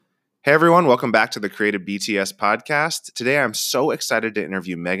Hey everyone, welcome back to the Creative BTS podcast. Today I'm so excited to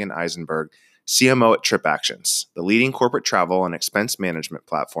interview Meagen Eisenberg, CMO at TripActions, the leading corporate travel and expense management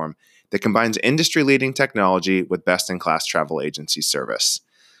platform that combines industry-leading technology with best-in-class travel agency service.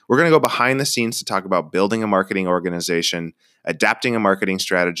 We're going to go behind the scenes to talk about building a marketing organization, adapting a marketing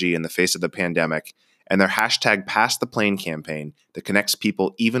strategy in the face of the pandemic, and their hashtag Pass the Plane campaign that connects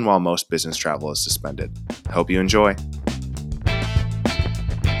people even while most business travel is suspended. I hope you enjoy.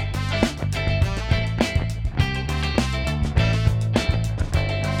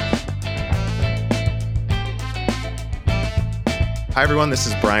 Hi, everyone. This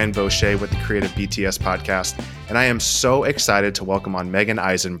is Brian Boucher with the Creative BTS podcast, and I am so excited to welcome on Meagen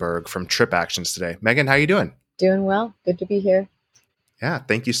Eisenberg from TripActions today. Meagen, how are you doing? Doing well. Good to be here. Yeah,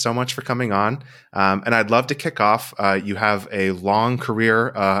 thank you so much for coming on. And I'd love to kick off. You have a long career,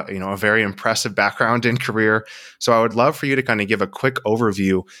 a very impressive background in career. So I would love for you to kind of give a quick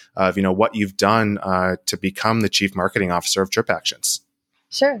overview of, what you've done to become the Chief Marketing Officer of TripActions.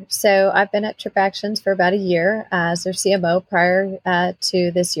 Sure. So I've been at TripActions for about a year as their CMO. Prior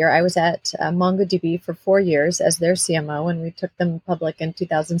to this year, I was at MongoDB for 4 years as their CMO, and we took them public in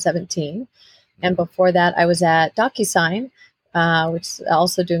 2017. And before that, I was at DocuSign, which is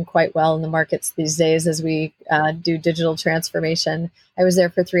also doing quite well in the markets these days as we do digital transformation. I was there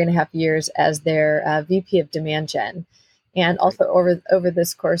for 3.5 years as their VP of Demand Gen. And also over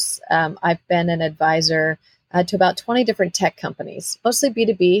this course, I've been an advisor to about 20 different tech companies, mostly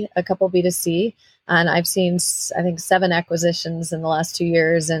B2B, a couple B2C. And I've seen, I think, 7 acquisitions in the last 2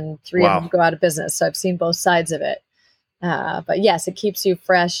 years and 3 of them go out of business. So I've seen both sides of it. But yes, it keeps you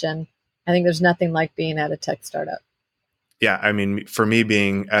fresh. And I think there's nothing like being at a tech startup. Yeah, I mean, for me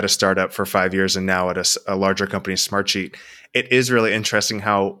being at a startup for 5 years and now at a larger company, Smartsheet, it is really interesting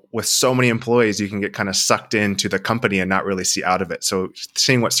how with so many employees, you can get kind of sucked into the company and not really see out of it. So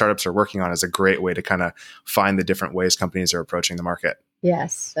seeing what startups are working on is a great way to kind of find the different ways companies are approaching the market.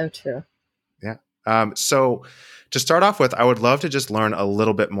 Yes, so true. Yeah. So to start off with, I would love to just learn a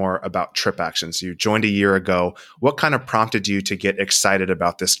little bit more about TripActions. You joined a year ago. What kind of prompted you to get excited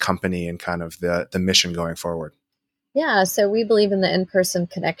about this company and kind of the mission going forward? Yeah, so we believe in the in-person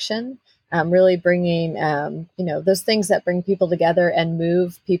connection, really bringing, those things that bring people together and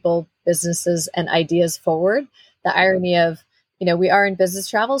move people, businesses, and ideas forward. The irony of, we are in business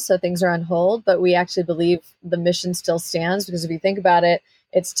travel, so things are on hold, but we actually believe the mission still stands because if you think about it,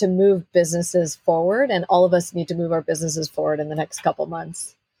 it's to move businesses forward, and all of us need to move our businesses forward in the next couple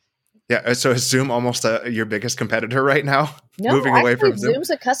months. Yeah, so is Zoom almost your biggest competitor right now? No, moving away from Zoom? Zoom's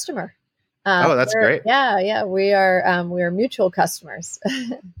a customer. That's great. Yeah. We are mutual customers.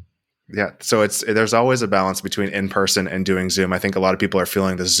 Yeah. So there's always a balance between in-person and doing Zoom. I think a lot of people are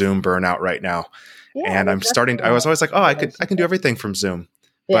feeling the Zoom burnout right now. Yeah, and I was always like, I can do everything from Zoom.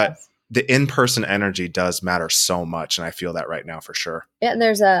 Yes. But the in-person energy does matter so much. And I feel that right now for sure. Yeah. And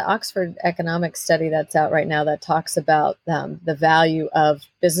there's an Oxford economics study that's out right now that talks about the value of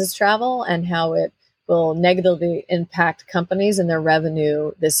business travel and how it will negatively impact companies and their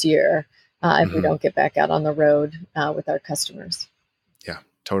revenue this year. If we don't get back out on the road with our customers. Yeah,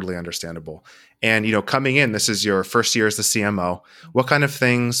 totally understandable. And, coming in, this is your first year as the CMO. What kind of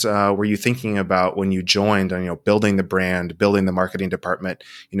things were you thinking about when you joined and, building the brand, building the marketing department?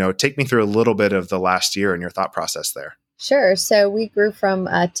 Take me through a little bit of the last year and your thought process there. Sure. So we grew from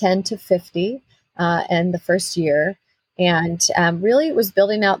 10 to 50 in the first year. And really, it was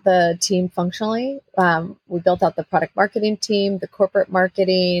building out the team functionally. We built out the product marketing team, the corporate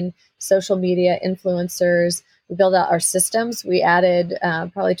marketing, social media influencers. We built out our systems. We added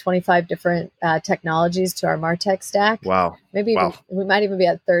probably 25 different technologies to our MarTech stack. Wow. We might even be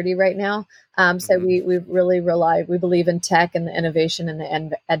at 30 right now. So we really we believe in tech and the innovation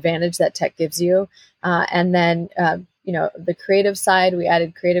and the advantage that tech gives you. And then the creative side, we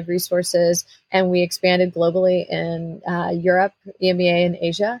added creative resources and we expanded globally in Europe, EMEA, and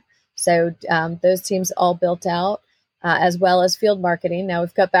Asia. So those teams all built out, as well as field marketing. Now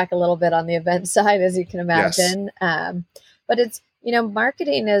we've cut back a little bit on the event side, as you can imagine. Yes. But it's,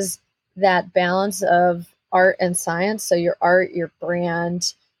 marketing is that balance of art and science. So your art, your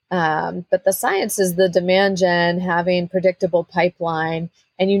brand, but the science is the demand gen, having predictable pipeline.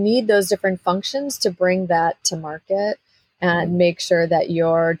 And you need those different functions to bring that to market and make sure that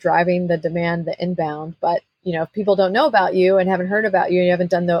you're driving the demand, the inbound. But, if people don't know about you and haven't heard about you and you haven't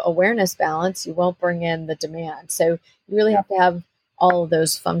done the awareness balance, you won't bring in the demand. So you really have to have all of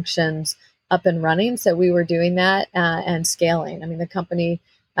those functions up and running. So we were doing that and scaling. I mean, the company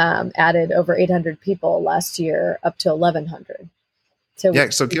added over 800 people last year, up to 1,100. So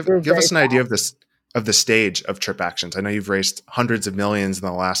give us an idea of this. of the stage of TripActions? I know you've raised hundreds of millions in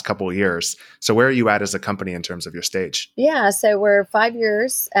the last couple of years. So where are you at as a company in terms of your stage? Yeah, so we're 5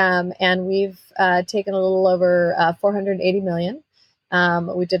 years, and we've taken a little over 480 million.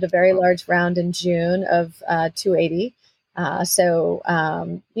 We did a very large round in June of 280. I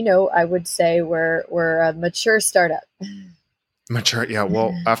would say we're a mature startup. Mature, yeah.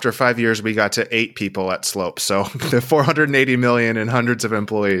 Well, after 5 years, we got to 8 people at Slope. So the 480 million and hundreds of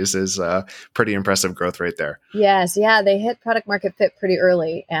employees is a pretty impressive growth rate there. Yes, yeah, they hit product market fit pretty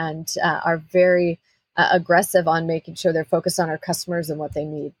early and are very aggressive on making sure they're focused on our customers and what they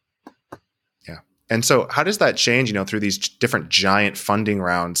need. Yeah. And so how does that change, through these different giant funding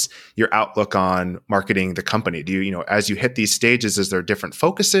rounds, your outlook on marketing the company? Do you, as you hit these stages, is there different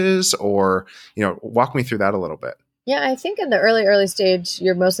focuses or, walk me through that a little bit? Yeah, I think in the early stage,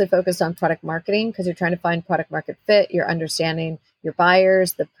 you're mostly focused on product marketing because you're trying to find product market fit. You're understanding your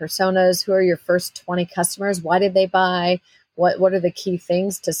buyers, the personas, who are your first 20 customers? Why did they buy? What are the key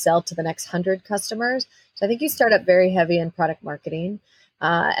things to sell to the next 100 customers? So I think you start up very heavy in product marketing.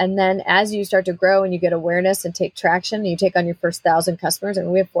 And then as you start to grow and you get awareness and take traction, and you take on your first 1,000 customers,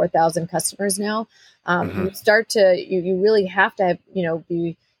 and we have 4,000 customers now, you really have to,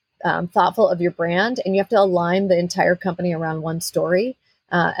 be thoughtful of your brand, and you have to align the entire company around one story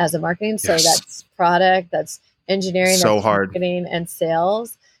as a marketing. So that's product, that's engineering, so that's hard. marketing and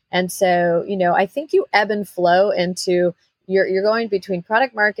sales. And so, I think you ebb and flow into you're going between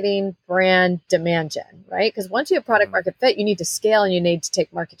product marketing, brand, demand gen, right? Because once you have product market fit, you need to scale and you need to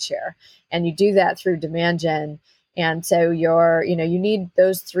take market share. And you do that through demand gen. And so you need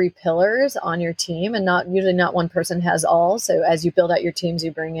those 3 pillars on your team, and usually not one person has all. So as you build out your teams,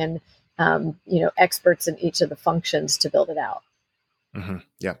 you bring in, experts in each of the functions to build it out. Mm-hmm.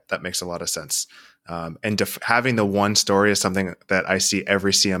 Yeah, that makes a lot of sense. And having the one story is something that I see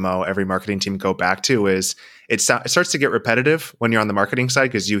every CMO, every marketing team go back to. Is it starts to get repetitive when you're on the marketing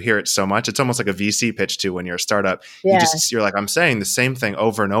side because you hear it so much. It's almost like a VC pitch too when you're a startup. Yeah. You're like, I'm saying the same thing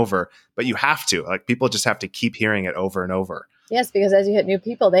over and over, but you have to. Like, people just have to keep hearing it over and over. Yes, because as you hit new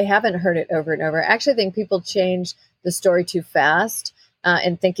people, they haven't heard it over and over. I actually think people change the story too fast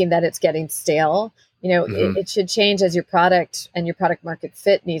and thinking that it's getting stale. It should change as your product and your product market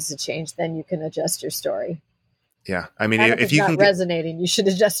fit needs to change. Then you can adjust your story. Yeah. I mean, if if you can resonating, you should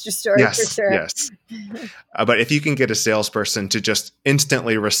adjust your story for sure. Yes. But if you can get a salesperson to just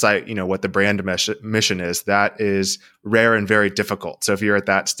instantly recite, what the brand mission is, that is rare and very difficult. So if you're at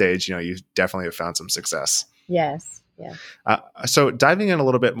that stage, you definitely have found some success. Yes. Yeah. So diving in a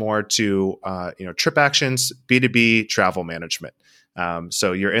little bit more to, TripActions, B2B travel management.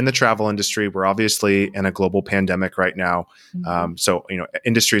 So you're in the travel industry. We're obviously in a global pandemic right now. So,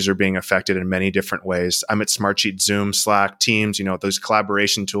 industries are being affected in many different ways. I'm at Smartsheet, Zoom, Slack, Teams, those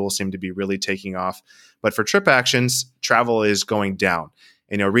collaboration tools seem to be really taking off. But for TripActions, travel is going down.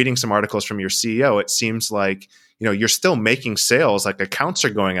 Reading some articles from your CEO, it seems like, you're still making sales, like accounts are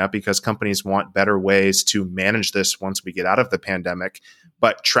going up because companies want better ways to manage this once we get out of the pandemic,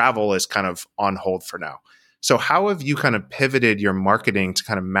 but travel is kind of on hold for now. So how have you kind of pivoted your marketing to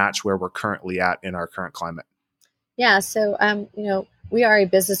kind of match where we're currently at in our current climate? Yeah. So, we are a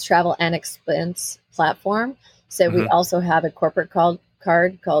business travel and expense platform. So we also have a corporate card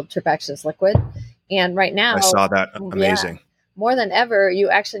called TripActions Liquid. And right now, I saw that. Amazing. Yeah, more than ever,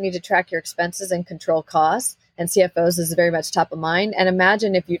 you actually need to track your expenses and control costs. And CFOs is very much top of mind. And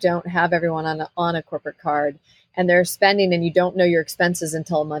imagine if you don't have everyone on a corporate card and they're spending and you don't know your expenses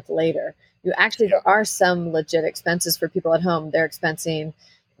until a month later. There are some legit expenses for people at home. They're expensing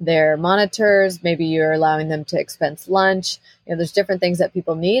their monitors. Maybe you're allowing them to expense lunch. There's different things that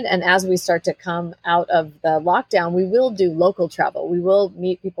people need. And as we start to come out of the lockdown, we will do local travel. We will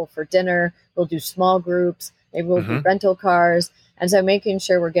meet people for dinner. We'll do small groups. Maybe we'll do rental cars. And so making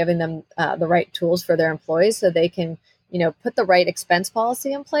sure we're giving them the right tools for their employees so they can put the right expense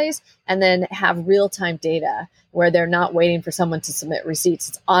policy in place and then have real-time data where they're not waiting for someone to submit receipts.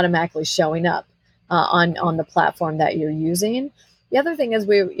 It's automatically showing up on the platform that you're using. The other thing is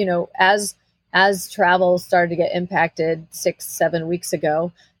as travel started to get impacted 6-7 weeks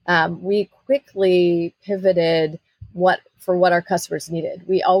ago, we quickly pivoted what our customers needed.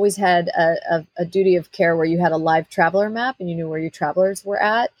 We always had a duty of care where you had a live traveler map and you knew where your travelers were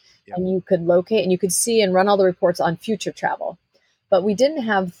at. And you could locate and you could see and run all the reports on future travel. But we didn't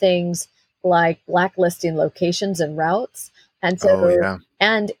have things like blacklisting locations and routes. And so,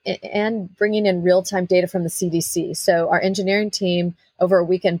 and bringing in real-time data from the CDC. So our engineering team over a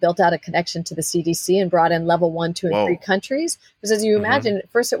weekend built out a connection to the CDC and brought in level 1, 2, and 3 countries. Because as you imagine, at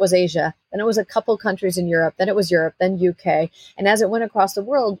first it was Asia, then it was a couple countries in Europe, then it was Europe, then UK. And as it went across the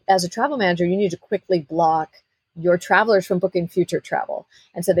world, as a travel manager, you need to quickly block your travelers from booking future travel.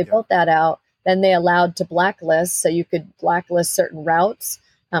 And so they built that out. Then they allowed to blacklist, so you could blacklist certain routes,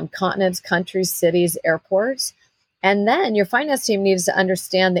 continents, countries, cities, airports. And then your finance team needs to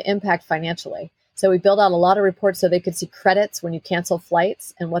understand the impact financially. So we built out a lot of reports so they could see credits when you cancel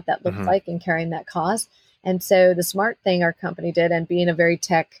flights and what that looks like and carrying that cost. And so the smart thing our company did, and being a very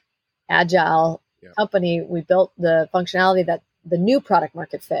tech agile company, we built the functionality that the new product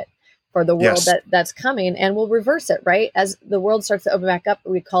market fit for the world that's coming, and we'll reverse it, right? As the world starts to open back up,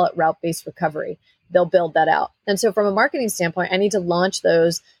 we call it route-based recovery. They'll build that out. And so from a marketing standpoint, I need to launch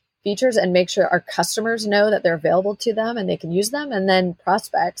those features and make sure our customers know that they're available to them and they can use them. And then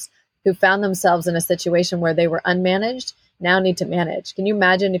prospects who found themselves in a situation where they were unmanaged now need to manage. Can you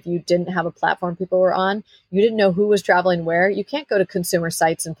imagine if you didn't have a platform people were on, you didn't know who was traveling where? You can't go to consumer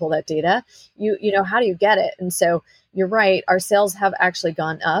sites and pull that data. You know, how do you get it? And so you're right, our sales have actually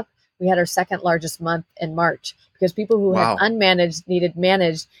gone up. We had our second largest month in March because people who had unmanaged needed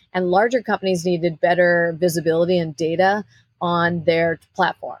managed, and larger companies needed better visibility and data on their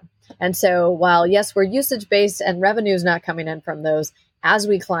platform. And so while, yes, we're usage-based and revenue is not coming in from those, as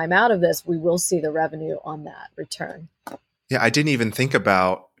we climb out of this, we will see the revenue on that return. Yeah, I didn't even think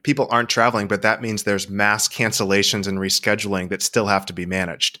about people aren't traveling, but that means there's mass cancellations and rescheduling that still have to be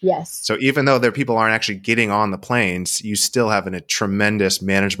managed. Yes. So even though there people aren't actually getting on the planes, you still have a tremendous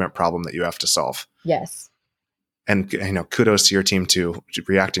management problem that you have to solve. Yes. And kudos to your team to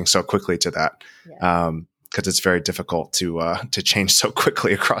reacting so quickly to that. Yeah. Because it's very difficult to change so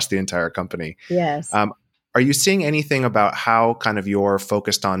quickly across the entire company. Yes. Are you seeing anything about how kind of you're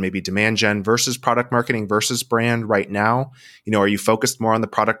focused on maybe demand gen versus product marketing versus brand right now? Are you focused more on the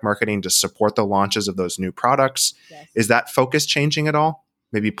product marketing to support the launches of those new products? Yes. Is that focus changing at all?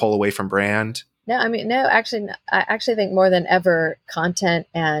 Maybe pull away from brand? No, actually, I actually think more than ever, content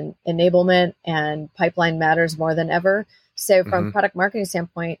and enablement and pipeline matters more than ever. So from a product marketing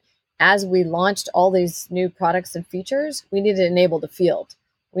standpoint, as we launched all these new products and features, we needed to enable the field.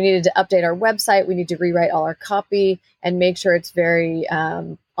 We needed to update our website. We need to rewrite all our copy and make sure it's very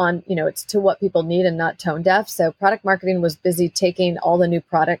it's to what people need and not tone deaf. So product marketing was busy taking all the new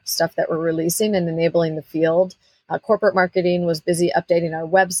product stuff that we're releasing and enabling the field. Corporate marketing was busy updating our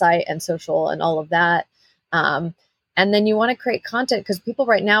website and social and all of that. And then you want to create content because people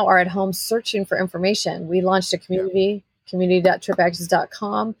right now are at home searching for information. We launched a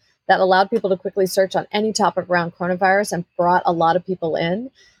community.tripactions.com that allowed people to quickly search on any topic around coronavirus and brought a lot of people in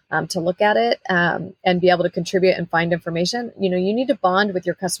to look at it and be able to contribute and find information. You need to bond with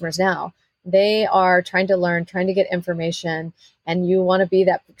your customers now. They are trying to learn, trying to get information, and you want to be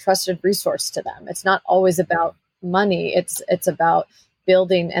that trusted resource to them. It's not always about money. It's about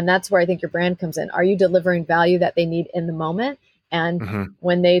building. And that's where I think your brand comes in. Are you delivering value that they need in the moment? And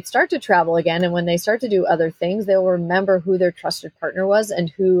when they start to travel again and when they start to do other things, they'll remember who their trusted partner was and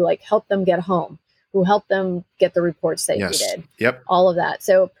who helped them get home, who helped them get the reports they needed. Yep. All of that.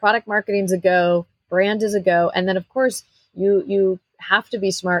 So product marketing's a go, brand is a go. And then of course you have to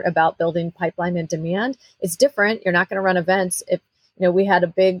be smart about building pipeline and demand. It's different. You're not going to run events. If we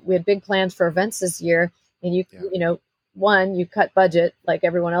had big plans for events this year and you cut budget like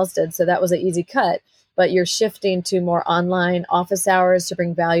everyone else did. So that was an easy cut. But you're shifting to more online office hours to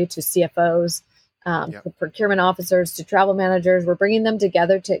bring value to CFOs, to procurement officers, to travel managers. We're bringing them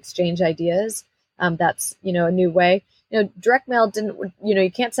together to exchange ideas. That's, a new way. Direct mail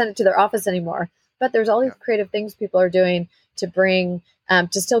you can't send it to their office anymore. But there's all these creative things people are doing to bring,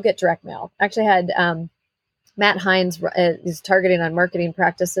 to still get direct mail. Actually had Matt Hines is targeting on marketing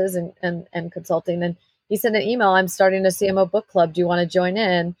practices and consulting. And he sent an email, I'm starting a CMO book club. Do you want to join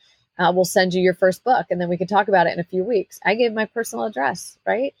in? We'll send you your first book and then we can talk about it in a few weeks. I gave my personal address,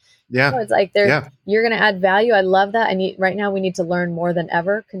 right? Yeah. So it's like you're going to add value. I love that. Right now we need to learn more than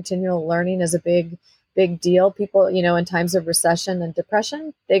ever. Continual learning is a big deal. People, in times of recession and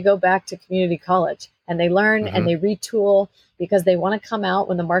depression, they go back to community college and they learn and they retool because they want to come out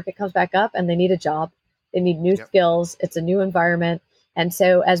when the market comes back up and they need a job. They need new skills. It's a new environment. And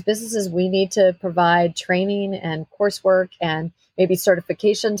so as businesses, we need to provide training and coursework and maybe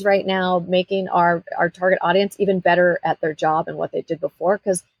certifications right now, making our target audience even better at their job and what they did before.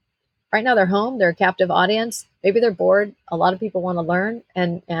 Because right now they're home, they're a captive audience. Maybe they're bored. A lot of people want to learn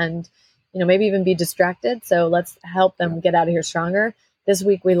and maybe even be distracted. So let's help them get out of here stronger. This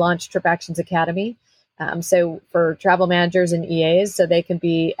week we launched TripActions Academy. So for travel managers and EAs, so they can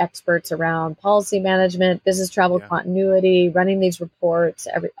be experts around policy management, business travel Yeah. continuity, running these reports,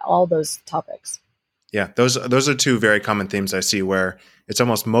 all those topics. Yeah, those are two very common themes I see where it's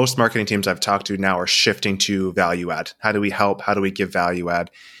almost most marketing teams I've talked to now are shifting to value add. How do we help? How do we give value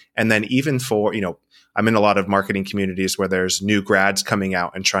add? And then even for, I'm in a lot of marketing communities where there's new grads coming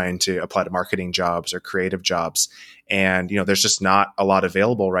out and trying to apply to marketing jobs or creative jobs. And, there's just not a lot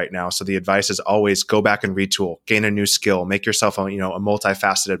available right now. So the advice is always go back and retool, gain a new skill, make yourself a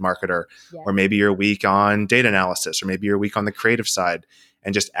multifaceted marketer, Yeah. or maybe you're weak on data analysis, or maybe you're weak on the creative side,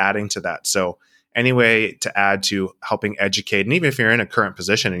 and just adding to that. So any way to add to helping educate, and even if you're in a current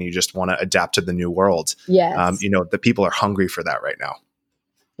position and you just want to adapt to the new world, Yes. the people are hungry for that right now.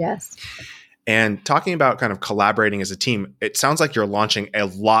 Yes. And talking about kind of collaborating as a team, it sounds like you're launching a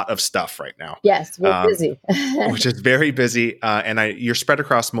lot of stuff right now. Yes, we're busy. Which is very busy. You're spread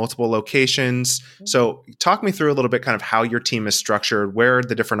across multiple locations. So talk me through a little bit kind of how your team is structured, where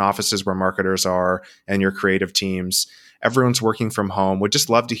the different offices where marketers are and your creative teams. Everyone's working from home. Would just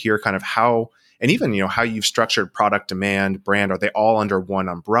love to hear kind of how, and even, how you've structured product, demand, brand. Are they all under one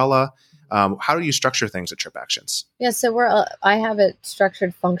umbrella? How do you structure things at TripActions? Yeah, so I have it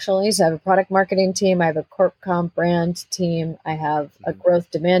structured functionally. So I have a product marketing team, I have a corp comp brand team, I have a growth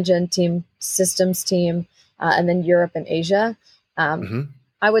demand gen team, systems team, and then Europe and Asia.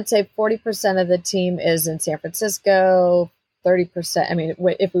 I would say 40% of the team is in San Francisco, 30%,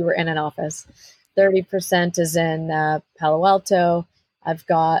 if we were in an office, 30% is in Palo Alto. I've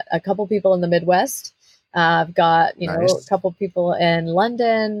got a couple people in the Midwest. I've got, Nice. a couple people in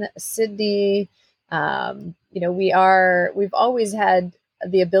London, Sydney. We've always had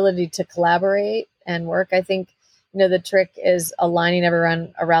the ability to collaborate and work. I think, the trick is aligning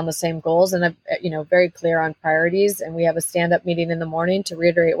everyone around the same goals and, very clear on priorities. And we have a stand-up meeting in the morning to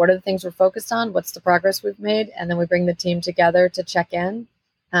reiterate what are the things we're focused on, what's the progress we've made, and then we bring the team together to check in.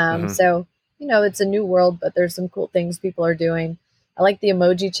 So, it's a new world, but there's some cool things people are doing. I like the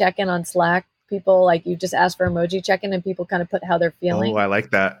emoji check-in on Slack. People you just ask for emoji check-in and people kind of put how they're feeling. Oh, I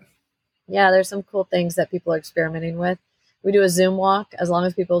like that. Yeah, there's some cool things that people are experimenting with. We do a Zoom walk as long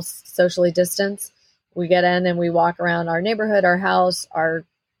as people socially distance. We get in and we walk around our neighborhood, our house, our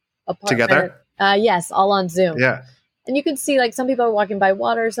apartment. Together? Yes, all on Zoom. Yeah. And you can see some people are walking by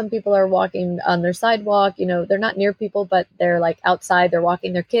water. Some people are walking on their sidewalk. They're not near people, but they're outside. They're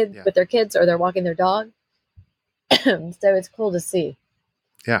walking their kids with their kids or they're walking their dog. So it's cool to see.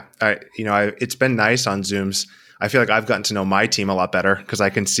 Yeah. It's been nice on Zooms. I feel like I've gotten to know my team a lot better because I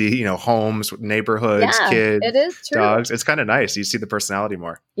can see, homes, neighborhoods, kids, it is true. dogs. It's kind of nice. You see the personality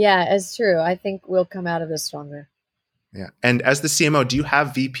more. Yeah, it's true. I think we'll come out of this stronger. Yeah. And as the CMO, do you have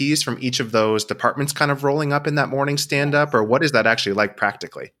VPs from each of those departments kind of rolling up in that morning stand-up, or what is that actually like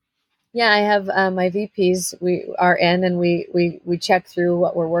practically? Yeah, I have my VPs. We are in and we check through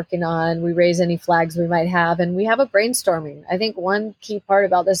what we're working on. We raise any flags we might have, and we have a brainstorming. I think one key part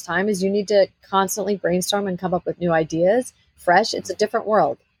about this time is you need to constantly brainstorm and come up with new ideas, fresh. It's a different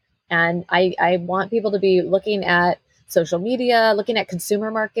world. And I want people to be looking at social media, looking at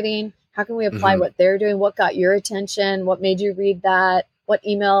consumer marketing. How can we apply what they're doing? What got your attention? What made you read that? What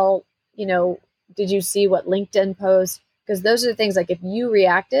email, did you see? What LinkedIn post? Because those are the things if you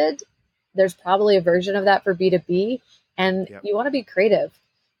reacted, there's probably a version of that for B2B, and you want to be creative.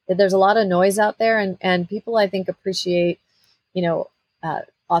 There's a lot of noise out there, and people, I think, appreciate,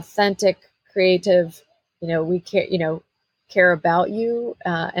 authentic, creative, we care about you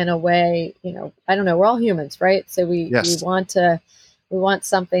in a way, I don't know, we're all humans, right? So we want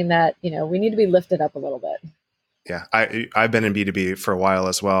something that, we need to be lifted up a little bit. Yeah, I've been in B2B for a while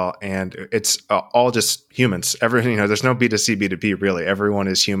as well, and it's all just humans. Everything, there's no B2C, B2B really. Everyone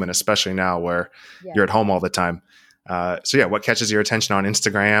is human, especially now where you're at home all the time. So what catches your attention on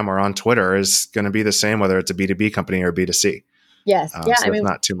Instagram or on Twitter is going to be the same, whether it's a B2B company or B2C. Yes. So there's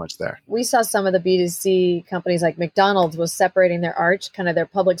not too much there. We saw some of the B2C companies like McDonald's was separating their arch, kind of their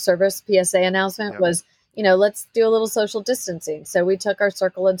public service PSA announcement was, let's do a little social distancing. So we took our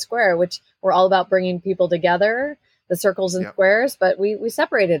circle and square, which we're all about bringing people together, the circles and squares, but we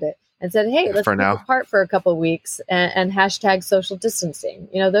separated it and said, hey, let's be apart for a couple of weeks and hashtag social distancing.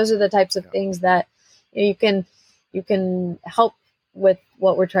 Those are the types of things that you can help with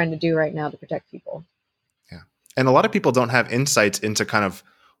what we're trying to do right now to protect people. Yeah. And a lot of people don't have insights into kind of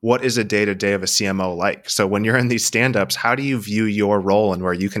what is a day-to-day of a CMO like? So when you're in these stand-ups, how do you view your role and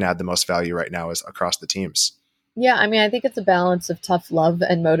where you can add the most value right now is across the teams? Yeah, I think it's a balance of tough love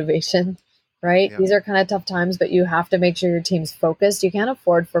and motivation, right? Yeah. These are kind of tough times, but you have to make sure your team's focused. You can't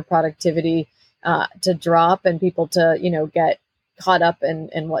afford for productivity to drop and people to, get caught up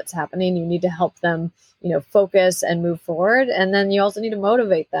in what's happening. You need to help them, focus and move forward. And then you also need to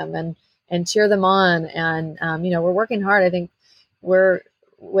motivate them and cheer them on. And, we're working hard. I think we're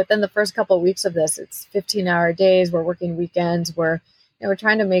within the first couple of weeks of this, it's 15-hour days. We're working weekends. We're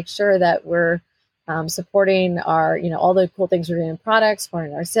trying to make sure that we're supporting our, all the cool things we're doing in products,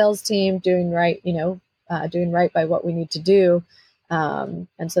 supporting our sales team, doing right by what we need to do. And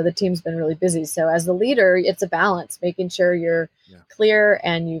so the team's been really busy. So as the leader, it's a balance, making sure you're clear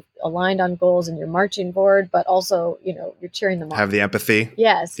and you've aligned on goals and you're marching forward, but also, you're cheering them on. Have the empathy.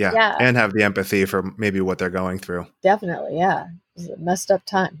 Yes. Yeah. And have the empathy for maybe what they're going through. Definitely. Yeah. It's a messed up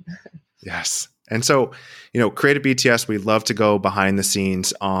time. Yes. And so, Creative BTS, we love to go behind the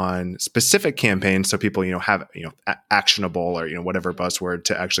scenes on specific campaigns so people, have, actionable or, whatever buzzword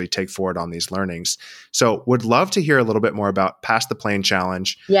to actually take forward on these learnings. So would love to hear a little bit more about Pass the Plane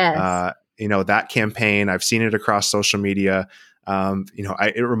Challenge. Yes. That campaign, I've seen it across social media.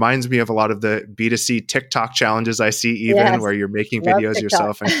 It reminds me of a lot of the B2C TikTok challenges I see even where you're making videos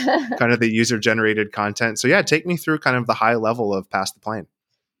yourself and kind of the user generated content. So take me through kind of the high level of Pass the Plane.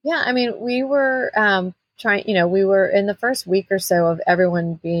 Yeah, I mean, we were we were in the first week or so of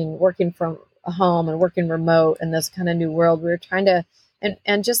everyone working from home and working remote in this kind of new world. We were trying to,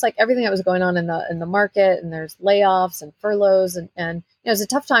 and just like everything that was going on in the market, and there's layoffs and furloughs, and it was a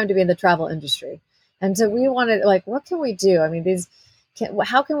tough time to be in the travel industry. And so we wanted, what can we do? I mean,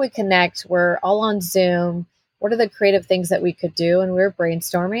 how can we connect? We're all on Zoom. What are the creative things that we could do? And we were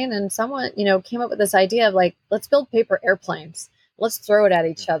brainstorming, and someone, came up with this idea of let's build paper airplanes. Let's throw it at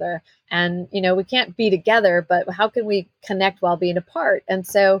each other. And, we can't be together, but how can we connect while being apart? And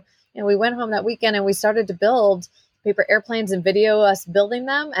so, we went home that weekend and we started to build paper airplanes and video us building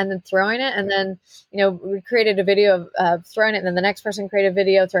them and then throwing it. And then, we created a video of throwing it, and then the next person created a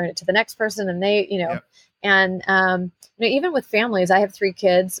video, throwing it to the next person. And they, and, even with families, I have 3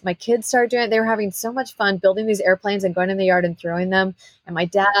 kids. My kids started doing it. They were having so much fun building these airplanes and going in the yard and throwing them. And my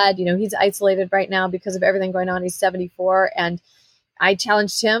dad, he's isolated right now because of everything going on. He's 74. And I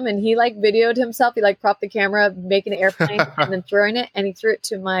challenged him, and he videoed himself. He propped the camera, making an airplane and then throwing it. And he threw it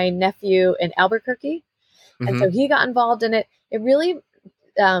to my nephew in Albuquerque. Mm-hmm. And so he got involved in it. It really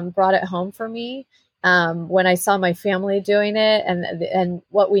brought it home for me when I saw my family doing it and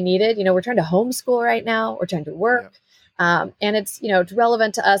what we needed. We're trying to homeschool right now. We're trying to work. And it's, it's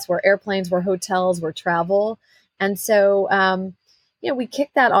relevant to us. We're airplanes, we're hotels, we're travel. And so, we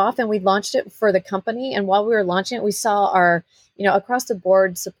kicked that off and we launched it for the company. And while we were launching it, we saw our, across the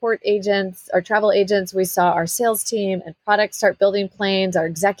board support agents, our travel agents, we saw our sales team and products start building planes. Our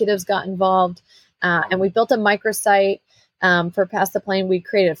executives got involved. And we built a microsite for Pass the Plane. We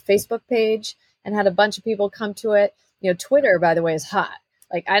created a Facebook page and had a bunch of people come to it. Twitter, by the way, is hot.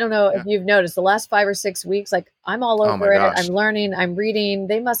 I don't know if you've noticed the last 5 or 6 weeks, I'm all over it. I'm learning, I'm reading.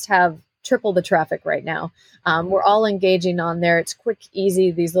 They must have triple the traffic right now. We're all engaging on there. It's quick,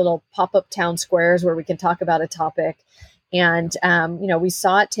 easy, these little pop-up town squares where we can talk about a topic. And, we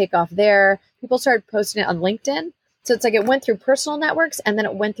saw it take off there. People started posting it on LinkedIn. So it's it went through personal networks, and then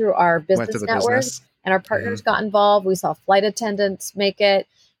it went through our business networks, and our partners got involved. We saw flight attendants make it.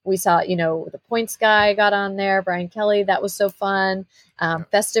 We saw, the points guy got on there, Brian Kelly. That was so fun.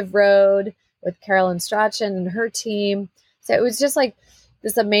 Festive Road with Carolyn Strachan and her team. So it was just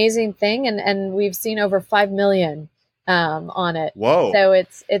this amazing thing. And we've seen over 5 million on it. Whoa. So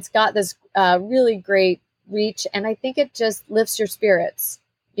it's got this really great reach. And I think it just lifts your spirits.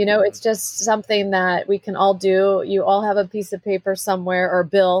 It's just something that we can all do. You all have a piece of paper somewhere or a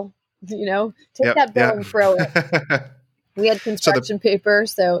bill, take that bill and throw it. We had construction paper.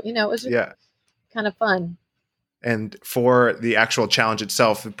 So, it was just kind of fun. And for the actual challenge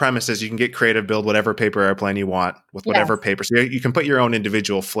itself, the premise is you can get creative, build whatever paper airplane you want with whatever paper. So you can put your own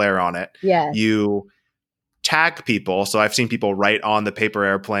individual flair on it. Yes. You tag people. So I've seen people write on the paper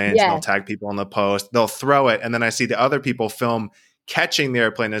airplanes and they'll tag people in the post. They'll throw it. And then I see the other people film catching the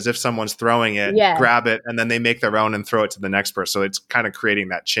airplane as if someone's throwing it, grab it, and then they make their own and throw it to the next person. So it's kind of creating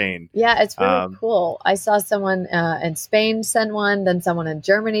that chain. Yeah, it's really cool. I saw someone in Spain send one, then someone in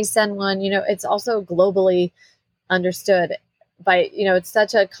Germany send one. It's also globally understood by, it's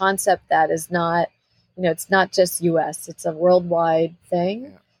such a concept that is not, it's not just US, it's a worldwide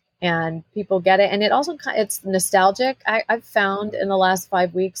thing and people get it. And it also, it's nostalgic. I've found in the last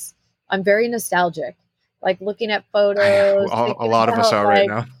 5 weeks, I'm very nostalgic, looking at photos. A lot of us are right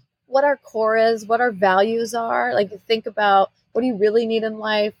now. What our core is, what our values are. Think about what do you really need in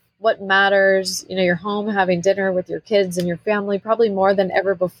life? What matters? You're home having dinner with your kids and your family, probably more than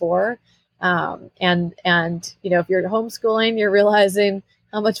ever before. And if you're homeschooling, you're realizing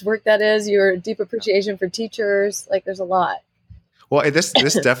how much work that is, your deep appreciation for teachers. There's a lot. Well, this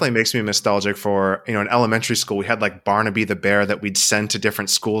definitely makes me nostalgic for, in elementary school, we had like Barnaby the bear that we'd send to different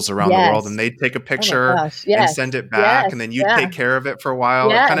schools around the world, and Yes. they'd take a Oh my picture gosh. and Yes. send it back, and Yes. then you'd Yeah. take care of it for a while.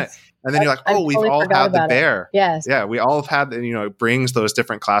 It kind of, Yes. and then you're like, I oh, we've totally all forgot had the about it. bear. Yes. Yeah, we all have had, it brings those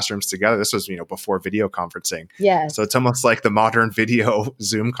different classrooms together. This was, before video conferencing. Yes. So it's almost like the modern video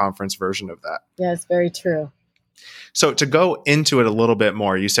Zoom conference version of that. Yes. Very true. So to go into it a little bit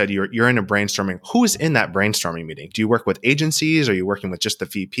more, you said you're in a brainstorming. Who's in that brainstorming meeting? Do you work with agencies? Are you working with just the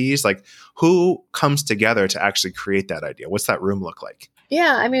VPs? Like, who comes together to actually create that idea? What's that room look like?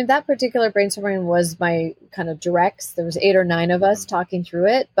 Yeah, I mean, that particular brainstorming was my kind of directs. There was 8 or 9 of us talking through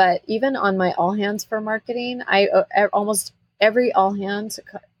it. But even on my all hands for marketing, I almost every all hands,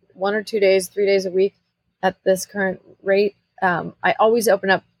 1 or 2 days, 3 days a week at this current rate, I always open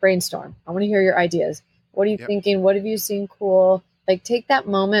up brainstorm. I want to hear your ideas. What are you thinking? What have you seen cool? Like, take that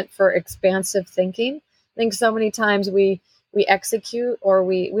moment for expansive thinking. I think so many times we execute, or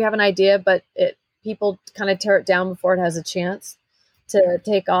we have an idea, but people kind of tear it down before it has a chance to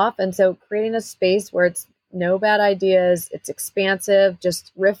take off. And so creating a space where it's no bad ideas, it's expansive,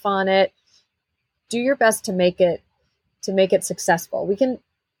 just riff on it, do your best to make it successful.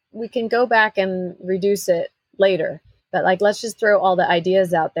 We can go back and reduce it later, but like, let's just throw all the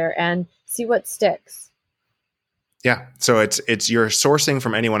ideas out there and see what sticks. Yeah. So it's you're sourcing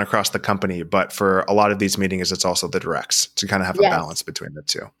from anyone across the company, but for a lot of these meetings, it's also the directs to kind of have a balance between the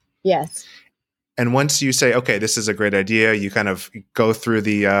two. Yes. And once you say, okay, this is a great idea, you kind of go through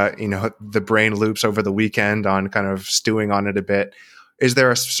the the brain loops over the weekend on kind of stewing on it a bit. Is there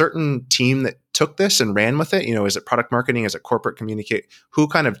a certain team that took this and ran with it? Is it product marketing? Is it corporate communicate? Who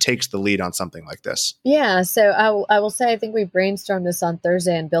kind of takes the lead on something like this? Yeah. So I will say, I think we brainstormed this on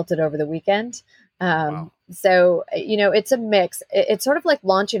Thursday and built it over the weekend. Wow. So, it's a mix. It's sort of like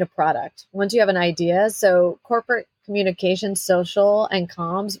launching a product once you have an idea. So corporate communication, social, and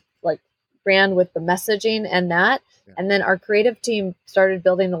comms, like, ran with the messaging and that. Yeah. And then our creative team started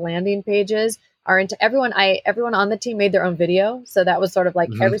building the landing pages. Everyone on the team made their own video. So that was sort of like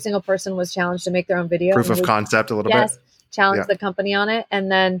every single person was challenged to make their own video. Proof of concept a little bit. Challenge the company on it. And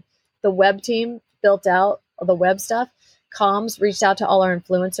then the web team built out the web stuff. Comms reached out to all our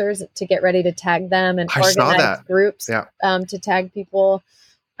influencers to get ready to tag them and organize groups to tag people.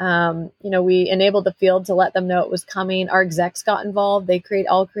 We enabled the field to let them know it was coming. Our execs got involved. They created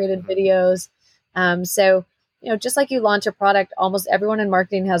videos. So, just like you launch a product, almost everyone in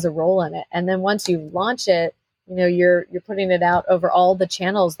marketing has a role in it. And then once you launch it, you're putting it out over all the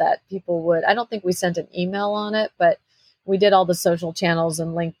channels that people would. I don't think we sent an email on it, but we did all the social channels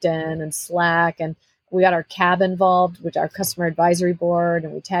and LinkedIn and Slack, and we got our CAB involved, which our customer advisory board,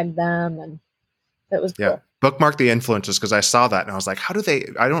 and we tagged them, and it was cool. Yeah. Bookmark the influencers, because I saw that and I was like,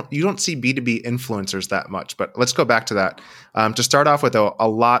 you don't see B2B influencers that much, but let's go back to that. To start off with, a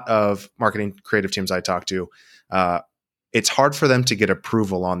lot of marketing creative teams I talk to, it's hard for them to get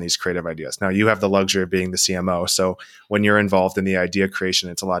approval on these creative ideas. Now, you have the luxury of being the CMO. So when you're involved in the idea creation,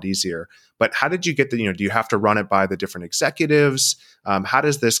 it's a lot easier. But how did you get do you have to run it by the different executives? How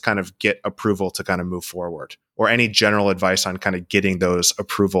does this kind of get approval to kind of move forward? Or any general advice on kind of getting those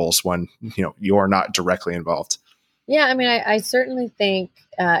approvals when, you're not directly involved? Yeah, I mean, I certainly think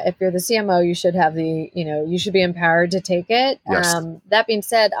if you're the CMO, you should have you should be empowered to take it. Yes. That being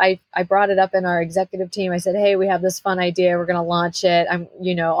said, I brought it up in our executive team. I said, hey, we have this fun idea. We're going to launch it.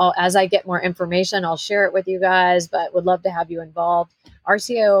 As I get more information, I'll share it with you guys, but would love to have you involved. Our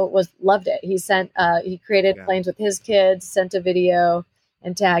CEO loved it. He created planes with his kids, sent a video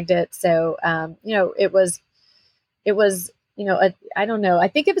and tagged it. So, it was, I don't know. I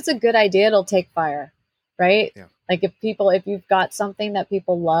think if it's a good idea, it'll take fire, right? Yeah. Like if you've got something that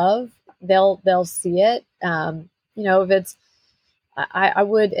people love, they'll see it. If it's, I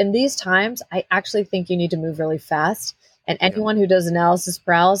would, in these times, I actually think you need to move really fast. And anyone who does analysis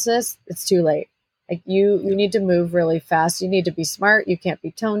paralysis, it's too late. Like you need to move really fast. You need to be smart. You can't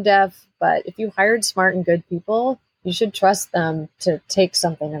be tone deaf. But if you hired smart and good people, you should trust them to take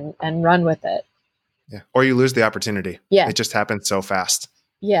something and run with it. Yeah. Or you lose the opportunity. Yeah. It just happens so fast.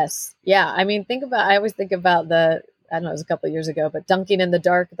 Yes. Yeah. I mean, I always think about I don't know, it was a couple of years ago, but dunking in the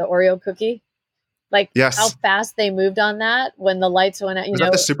dark, the Oreo cookie. Like how fast they moved on that when the lights went out. Was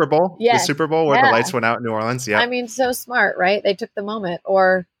that the Super Bowl? Yes. The Super Bowl where the lights went out in New Orleans? Yeah. I mean, so smart, right? They took the moment.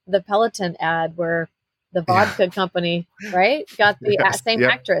 Or the Peloton ad where the vodka company, right, got the same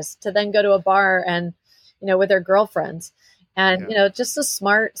actress to then go to a bar and, with their girlfriends. And, just a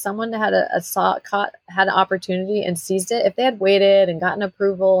smart, someone had had an opportunity and seized it. If they had waited and gotten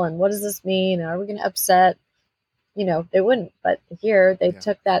approval and what does this mean? Are we going to upset? They wouldn't. But here they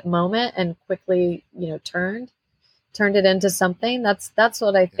took that moment and quickly, turned. turned it into something. That's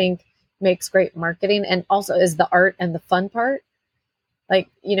what I think makes great marketing, and also is the art and the fun part. Like,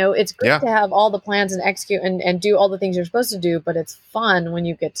 it's great to have all the plans and execute and do all the things you're supposed to do, but it's fun when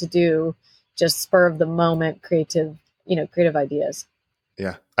you get to do just spur of the moment creative ideas.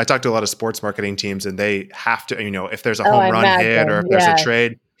 Yeah. I talked to a lot of sports marketing teams, and they have to, if there's a Oh, home I run hit or imagine. if there's a Yeah.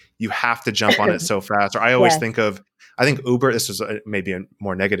 trade, you have to jump on it so fast. Or I always think Uber, this was maybe a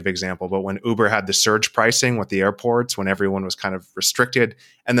more negative example, but when Uber had the surge pricing with the airports, when everyone was kind of restricted,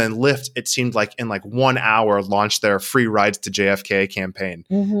 and then Lyft, it seemed like in like 1 hour launched their free rides to JFK campaign.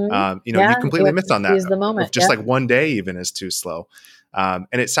 You completely missed on that. Seize the moment. Just like one day even is too slow. And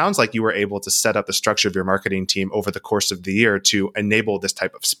it sounds like you were able to set up the structure of your marketing team over the course of the year to enable this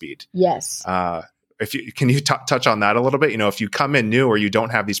type of speed. Yes. Can you touch on that a little bit? If you come in new or you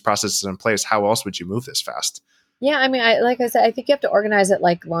don't have these processes in place, how else would you move this fast? Yeah, I mean, like I said, I think you have to organize it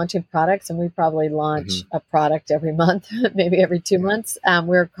like launching products, and we probably launch a product every month, maybe every 2 months.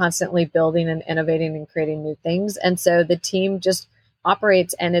 We're constantly building and innovating and creating new things, and so the team just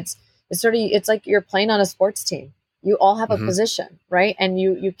operates, and it's like you're playing on a sports team. You all have a position, right? And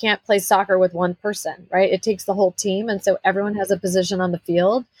you can't play soccer with one person, right? It takes the whole team, and so everyone has a position on the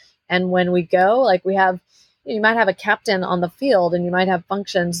field. And when we go, like you might have a captain on the field and you might have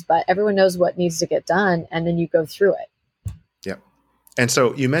functions, but everyone knows what needs to get done. And then you go through it. Yep. And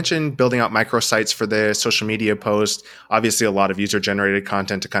so you mentioned building out microsites for the social media post, obviously a lot of user generated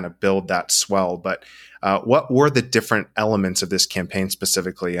content to kind of build that swell. But what were the different elements of this campaign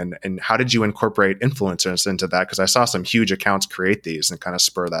specifically? And how did you incorporate influencers into that? Because I saw some huge accounts create these and kind of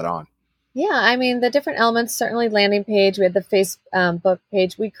spur that on. Yeah, I mean, the different elements, certainly landing page, we had the Facebook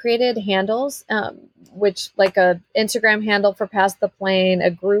page. We created handles, which like a Instagram handle for Pass the Plane, a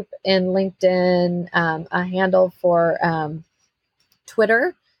group in LinkedIn, a handle for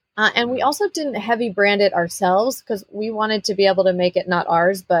Twitter. And we also didn't heavy brand it ourselves because we wanted to be able to make it not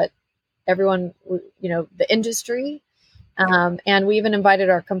ours, but everyone, the industry. And we even invited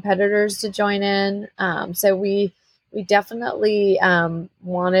our competitors to join in. So we definitely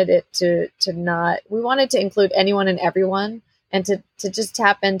wanted it we wanted to include anyone and everyone and to just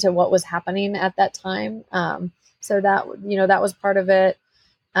tap into what was happening at that time. So that was part of it.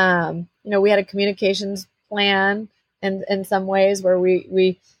 We had a communications plan in some ways where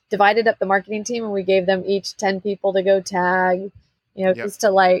we divided up the marketing team and we gave them each 10 people to go tag, just to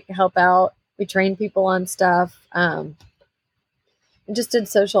like help out. We trained people on stuff, and just did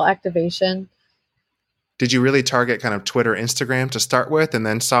social activation. Did you really target kind of Twitter, Instagram to start with and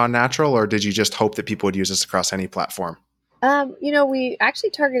then saw natural, or did you just hope that people would use this across any platform? We actually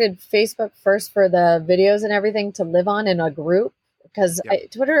targeted Facebook first for the videos and everything to live on in a group because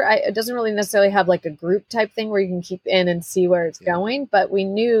Twitter it doesn't really necessarily have like a group type thing where you can keep in and see where it's going. But we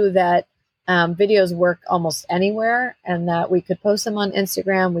knew that videos work almost anywhere and that we could post them on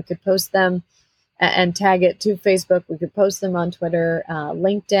Instagram. We could post them and tag it to Facebook. We could post them on Twitter,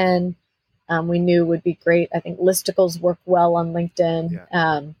 LinkedIn. We knew would be great. I think listicles work well on LinkedIn.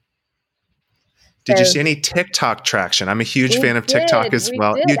 Yeah. Did you see any TikTok traction? I'm a huge fan of TikTok as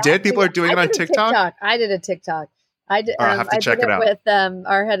well. You did? People are doing it on TikTok? I did a TikTok. I did. I have to check it out with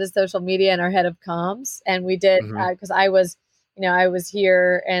our head of social media and our head of comms, and we did because I was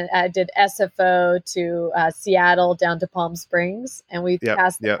here and I did SFO to Seattle down to Palm Springs, and we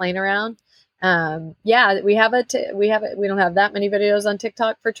passed the plane around. We don't have that many videos on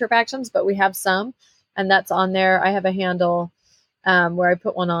TikTok for TripActions, but we have some, and that's on there. I have a handle where I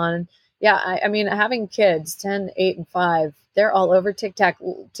put one on. Yeah, I mean, having kids 10, 8, and 5, they're all over TikTok.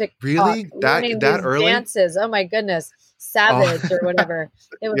 Really? That early? Dances. Oh my goodness, Savage or whatever.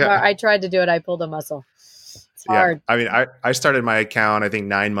 It was hard. I tried to do it. I pulled a muscle. It's hard. I mean, I started my account I think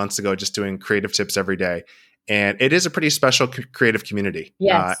 9 months ago, just doing creative tips every day. And it is a pretty special creative community.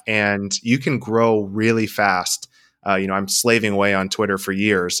 Yes. And you can grow really fast. I'm slaving away on Twitter for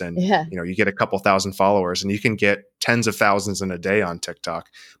years and, you get a couple thousand followers and you can get tens of thousands in a day on TikTok.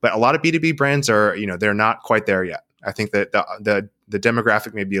 But a lot of B2B brands are, they're not quite there yet. I think that the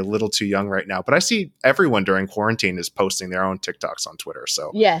demographic may be a little too young right now, but I see everyone during quarantine is posting their own TikToks on Twitter.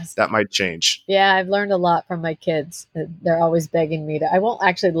 So that might change. Yeah, I've learned a lot from my kids. They're always begging me I won't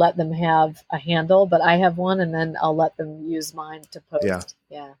actually let them have a handle, but I have one and then I'll let them use mine to post.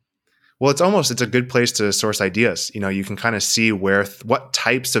 Yeah. Well, it's a good place to source ideas. You can kind of see what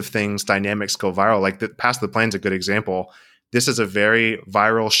types of things, dynamics go viral. Like Pass the Plane's a good example. This is a very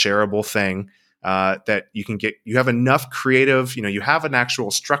viral, shareable thing. That you can get, you have enough creative, you have an actual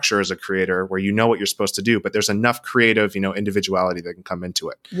structure as a creator where you know what you're supposed to do, but there's enough creative, individuality that can come into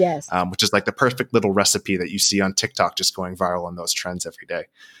it. Yes. Which is like the perfect little recipe that you see on TikTok just going viral on those trends every day.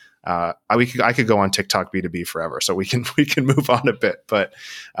 I could go on TikTok B2B forever, so we can move on a bit. But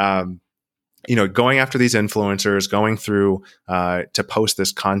going after these influencers, going through to post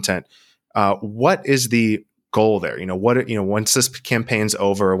this content, what is the goal there? Once this campaign's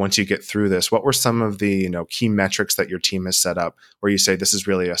over, once you get through this, what were some of the key metrics that your team has set up where you say this is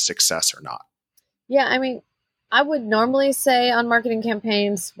really a success or not? Yeah, I mean, I would normally say on marketing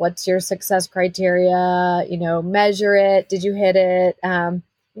campaigns, what's your success criteria? Measure it. Did you hit it?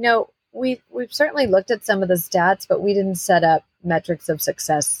 We've certainly looked at some of the stats, but we didn't set up metrics of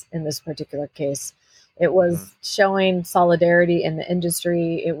success in this particular case. It was showing solidarity in the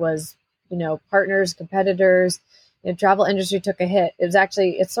industry. It was, partners, competitors. Travel industry took a hit.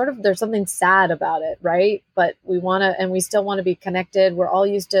 There's something sad about it, right? But we still want to be connected. We're all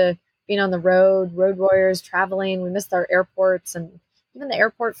used to being on the road warriors, traveling. We missed our airports and even the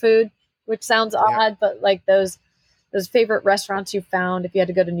airport food, which sounds odd, but like those favorite restaurants you found if you had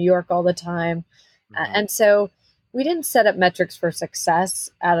to go to New York all the time. And so we didn't set up metrics for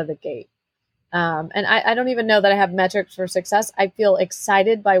success out of the gate. And I don't even know that I have metrics for success. I feel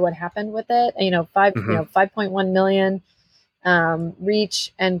excited by what happened with it. 5.1 million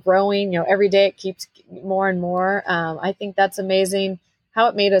reach and growing. Every day it keeps more and more. I think that's amazing how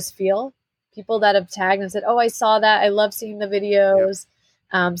it made us feel. People that have tagged and said, "Oh, I saw that. I love seeing the videos."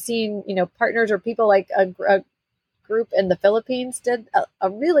 Seeing partners or people like a group in the Philippines did a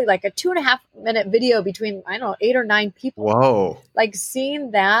really like a 2.5-minute video between 8 or 9 people. Whoa! Like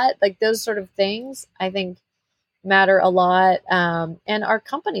seeing that, like those sort of things, I think matter a lot. And our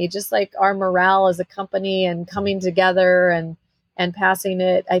company, just like our morale as a company and coming together and passing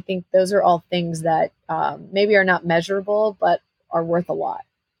it, I think those are all things that maybe are not measurable, but are worth a lot.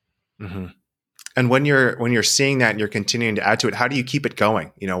 Mm-hmm. And when you're seeing that and you're continuing to add to it, how do you keep it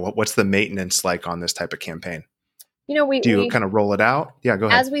going? What's the maintenance like on this type of campaign? Do you kind of roll it out? Yeah, go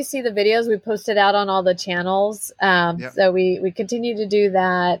ahead. As we see the videos, we post it out on all the channels. So we continue to do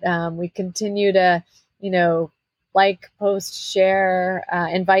that. We continue to, post, share,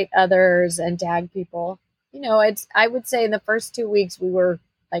 invite others and tag people. I would say in the first 2 weeks, we were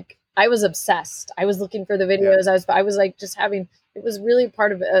like, I was obsessed. I was looking for the videos. I was like it was really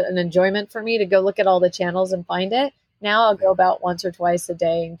part of an enjoyment for me to go look at all the channels and find it. Now I'll go about once or twice a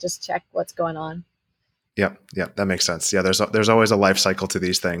day and just check what's going on. Yep. That makes sense. Yeah. There's always a life cycle to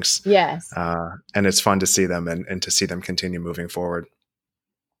these things. Yes. And it's fun to see them and to see them continue moving forward.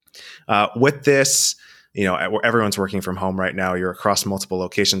 With this, everyone's working from home right now. You're across multiple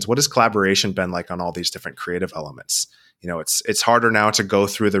locations. What has collaboration been like on all these different creative elements? It's harder now to go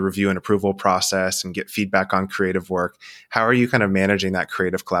through the review and approval process and get feedback on creative work. How are you kind of managing that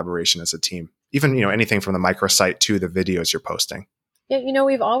creative collaboration as a team? Even, anything from the microsite to the videos you're posting. Yeah,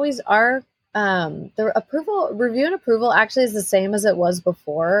 we've always the review and approval actually is the same as it was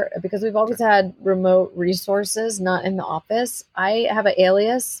before because we've always had remote resources, not in the office. I have an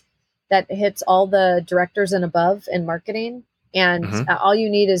alias that hits all the directors and above in marketing. And all you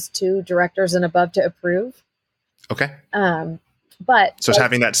need is 2 directors and above to approve. Okay. But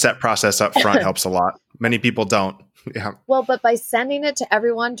having that set process up front helps a lot. Many people don't. Yeah. Well, but by sending it to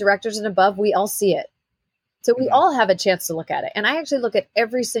everyone, directors and above, we all see it. So we all have a chance to look at it. And I actually look at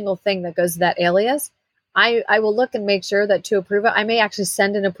every single thing that goes to that alias. I will look and make sure that to approve it, I may actually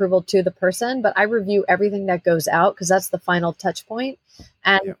send an approval to the person, but I review everything that goes out because that's the final touch point.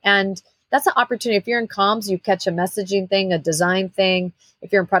 And that's an opportunity. If you're in comms, you catch a messaging thing, a design thing.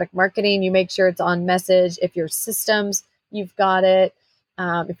 If you're in product marketing, you make sure it's on message. If you're systems, you've got it.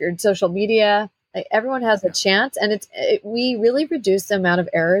 If you're in social media, everyone has a chance. And we really reduce the amount of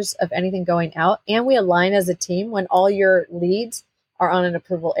errors of anything going out. And we align as a team when all your leads are on an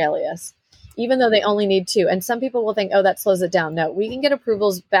approval alias, even though they only need 2. And some people will think, oh, that slows it down. No, we can get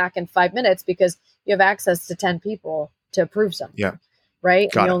approvals back in 5 minutes because you have access to 10 people to approve something. Yeah. Right.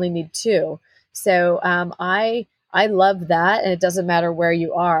 And you only need 2. So I love that. And it doesn't matter where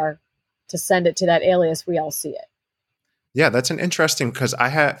you are to send it to that alias. We all see it. Yeah, that's an interesting because I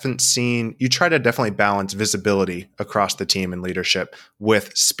haven't seen you try to definitely balance visibility across the team and leadership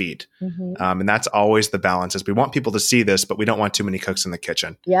with speed. And that's always the balance is we want people to see this, but we don't want too many cooks in the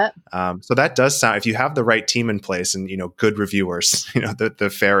kitchen. Yeah. So that does sound, if you have the right team in place and, good reviewers,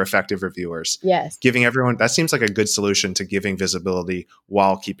 the fair, effective reviewers, yes, giving everyone, that seems like a good solution to giving visibility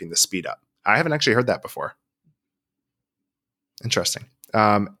while keeping the speed up. I haven't actually heard that before. Interesting.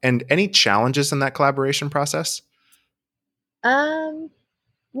 And any challenges in that collaboration process?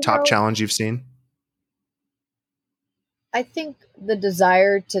 Top challenge you've seen? I think the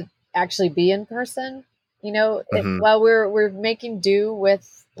desire to actually be in person, while we're making do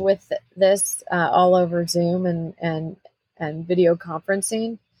with this all over Zoom and video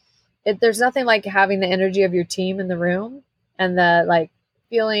conferencing, there's nothing like having the energy of your team in the room and the like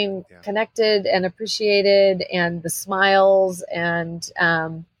feeling connected and appreciated and the smiles and,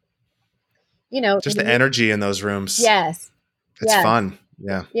 Just the energy in those rooms. Yes. It's fun.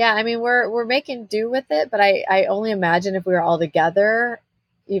 Yeah. Yeah. I mean, we're making do with it, but I only imagine if we were all together,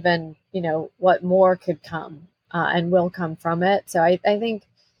 even, what more could come and will come from it. So I think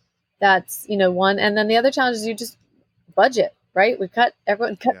that's, one. And then the other challenge is you just budget, right?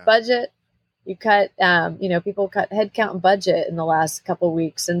 Everyone cut budget. You cut, people cut headcount and budget in the last couple of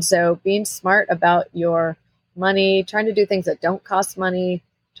weeks. And so being smart about your money, trying to do things that don't cost money,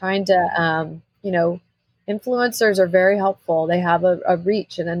 trying to, influencers are very helpful. They have a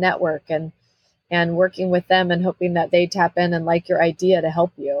reach and a network and working with them and hoping that they tap in and like your idea to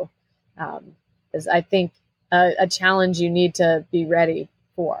help you is, I think, a challenge you need to be ready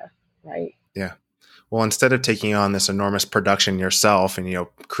for, right? Yeah. Well, instead of taking on this enormous production yourself and,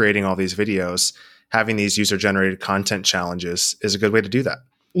 creating all these videos, having these user-generated content challenges is a good way to do that.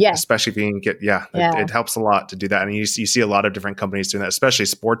 Yeah. Especially if you can it helps a lot to do that. And you see a lot of different companies doing that, especially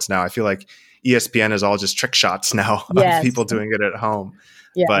sports now. I feel like ESPN is all just trick shots now of people doing it at home.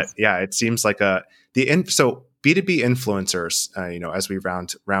 Yes. But yeah, it seems like so B2B influencers, as we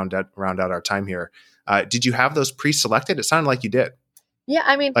round out our time here, did you have those pre-selected? It sounded like you did. Yeah,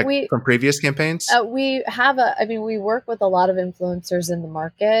 I mean, from previous campaigns, we work with a lot of influencers in the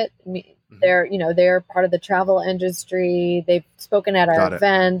market. They're part of the travel industry. They've spoken at our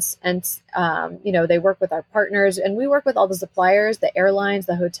events and, they work with our partners, and we work with all the suppliers, the airlines,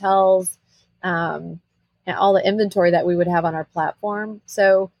 the hotels, and all the inventory that we would have on our platform.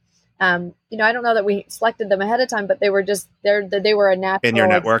 So, I don't know that we selected them ahead of time, but they were a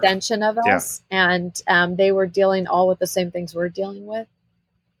natural extension of us, and they were dealing all with the same things we're dealing with.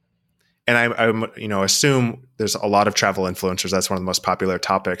 And I assume there's a lot of travel influencers. That's one of the most popular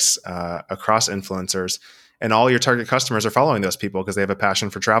topics across influencers, and all your target customers are following those people because they have a passion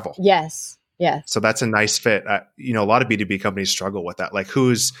for travel. Yes. So that's a nice fit. A lot of B2B companies struggle with that. Like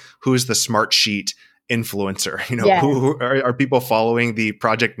who's the smart sheet influencer? Who are people following the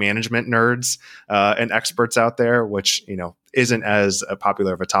project management nerds and experts out there, which, isn't as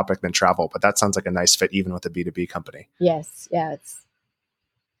popular of a topic than travel, but that sounds like a nice fit even with a B2B company. Yes. Yeah.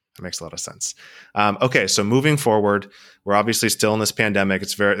 That makes a lot of sense. Okay. So moving forward, we're obviously still in this pandemic.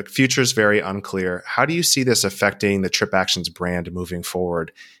 The future is very unclear. How do you see this affecting the TripActions brand moving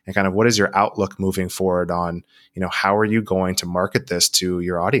forward? And kind of what is your outlook moving forward on, how are you going to market this to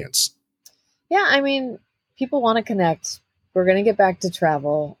your audience? Yeah, I mean, people want to connect. We're going to get back to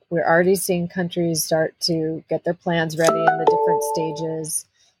travel. We're already seeing countries start to get their plans ready in the different stages.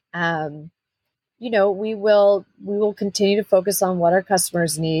 We will continue to focus on what our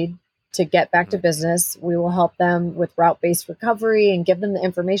customers need to get back to business. We will help them with route-based recovery and give them the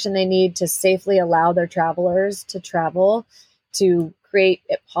information they need to safely allow their travelers to travel, to create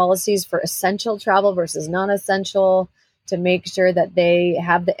policies for essential travel versus non-essential, to make sure that they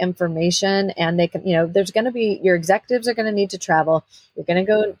have the information and they can, there's going to be, your executives are going to need to travel. You're going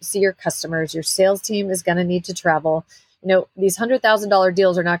to go see your customers. Your sales team is going to need to travel. These $100,000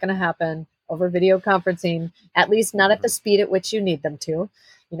 deals are not going to happen over video conferencing, at least not at the speed at which you need them to.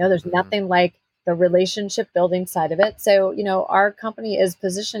 There's nothing like the relationship building side of it. So, our company is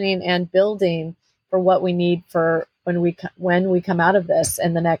positioning and building for what we need for when we come out of this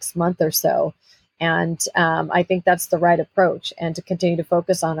in the next month or so. And I think that's the right approach, and to continue to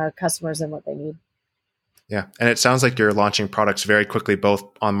focus on our customers and what they need. Yeah. And it sounds like you're launching products very quickly, both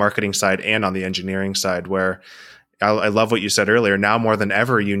on marketing side and on the engineering side, where I love what you said earlier. Now more than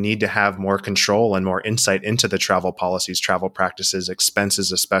ever, you need to have more control and more insight into the travel policies, travel practices,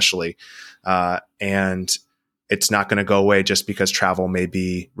 expenses, especially. And it's not going to go away just because travel may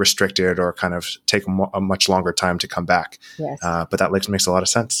be restricted or kind of take a much longer time to come back. Yes. But that makes a lot of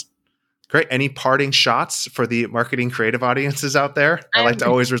sense. Great. Any parting shots for the marketing creative audiences out there? I like to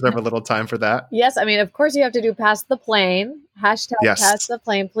always reserve a little time for that. Yes. I mean, of course, you have to do Pass the Plane. Hashtag yes. Pass the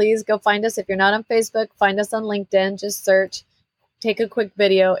Plane. Please go find us. If you're not on Facebook, find us on LinkedIn. Just search. Take a quick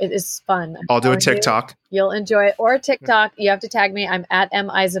video. It is fun. I'll do a TikTok. You'll enjoy it. Or a TikTok. You have to tag me. I'm at M.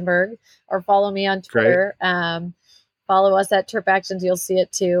 Eisenberg. Or follow me on Twitter. Follow us at TripActions. You'll see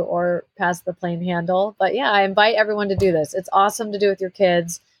it too. Or Pass the Plane handle. But yeah, I invite everyone to do this. It's awesome to do with your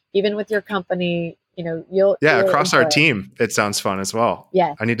kids. Even with your company, you'll across our team, it sounds fun as well.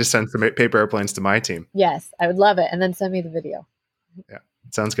 Yeah, I need to send some paper airplanes to my team. Yes, I would love it, and then send me the video. Yeah,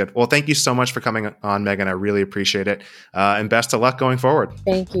 sounds good. Well, thank you so much for coming on, Meagen. I really appreciate it, and best of luck going forward.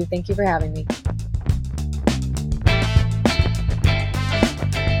 Thank you for having me.